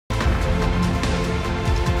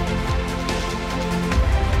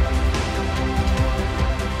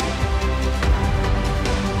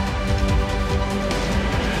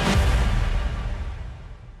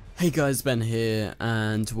Hey guys, Ben here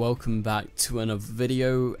and welcome back to another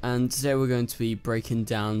video, and today we're going to be breaking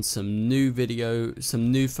down some new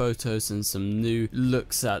photos and some new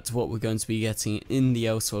looks at what we're going to be getting in the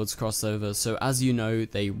Elseworlds crossover. So as you know,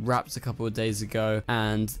 they wrapped a couple of days ago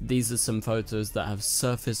and these are some photos that have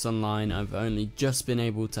surfaced online. I've only just been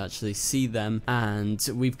able to actually see them, and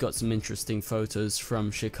we've got some interesting photos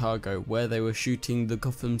from Chicago where they were shooting the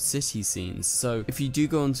Gotham City scenes. So if you do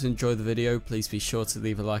go on to enjoy the video, please be sure to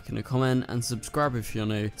leave a like and a comment and subscribe if you're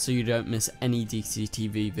new so you don't miss any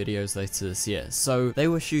DCTV videos later this year. So they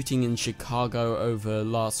were shooting in Chicago over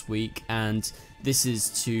last week, and this is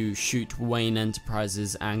to shoot Wayne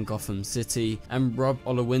Enterprises and Gotham City, and Rob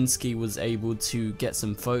Olowinski was able to get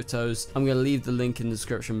some photos. I'm going to leave the link in the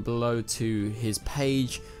description below to his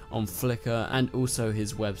page on Flickr and also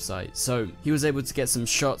his website. So he was able to get some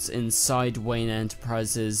shots inside Wayne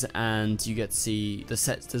Enterprises, and you get to see the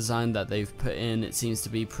set design that they've put in. It seems to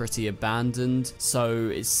be pretty abandoned, so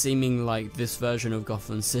it's seeming like this version of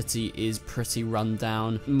Gotham City is pretty run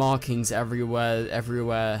down. Markings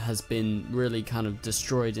everywhere has been really kind of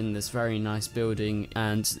destroyed in this very nice building,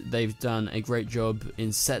 and they've done a great job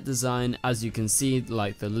in set design. As you can see,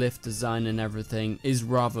 like the lift design and everything is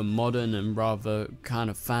rather modern and rather kind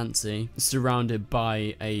of fancy, surrounded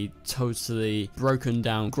by a totally broken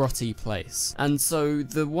down grotty place. And so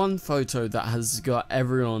the one photo that has got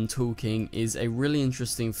everyone talking is a really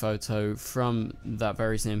interesting photo from that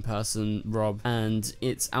very same person, Rob, and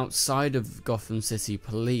it's outside of Gotham City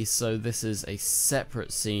Police. So this is a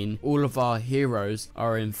separate scene. All of our heroes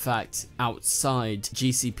are in fact outside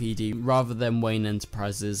GCPD rather than Wayne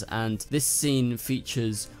Enterprises, and this scene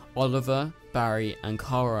features Oliver, Barry and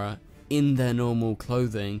Kara in their normal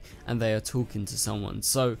clothing, and they are talking to someone.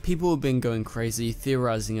 So people have been going crazy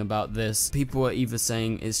theorizing about this. People are either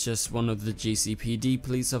saying it's just one of the GCPD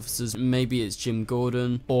police officers, maybe it's Jim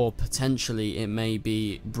Gordon, or potentially it may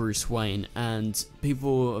be Bruce Wayne, and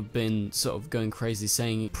people have been sort of going crazy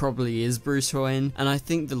saying it probably is Bruce Wayne, and I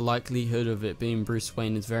think the likelihood of it being Bruce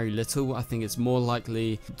Wayne is very little. I think it's more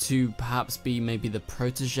likely to perhaps be maybe the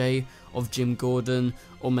protege of Jim Gordon,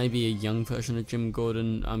 or maybe a young version of Jim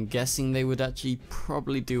Gordon. I'm guessing they would actually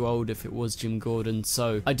probably do old if it was Jim Gordon,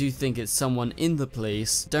 so I do think it's someone in the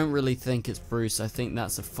police. Don't really think it's Bruce. I think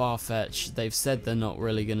that's a far-fetched. They've said they're not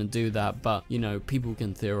really going to do that, but you know, people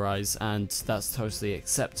can theorize and that's totally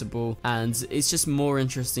acceptable. And it's just more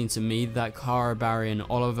interesting to me that Kara, Barry and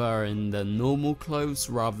Oliver are in their normal clothes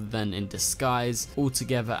rather than in disguise all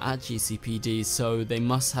together at GCPD. So they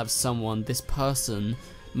must have someone, this person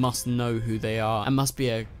must know who they are and must be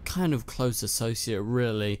a kind of close associate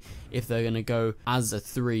really if they're going to go as a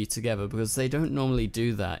three together, because they don't normally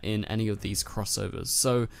do that in any of these crossovers.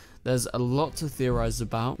 So there's a lot to theorize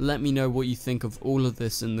about. Let me know what you think of all of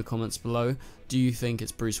this in the comments below. Do you think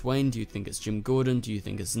it's Bruce Wayne? Do you think it's Jim Gordon? Do you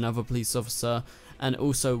think it's another police officer? And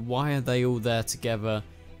also, why are they all there together,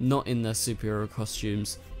 not in their superhero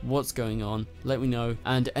costumes? What's going on? Let me know.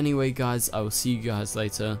 And anyway guys, I will see you guys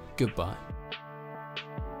later. Goodbye.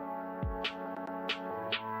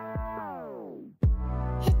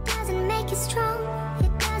 Strong,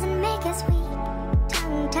 it doesn't make us weak.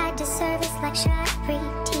 Tongue tied to service like shy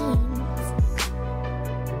free.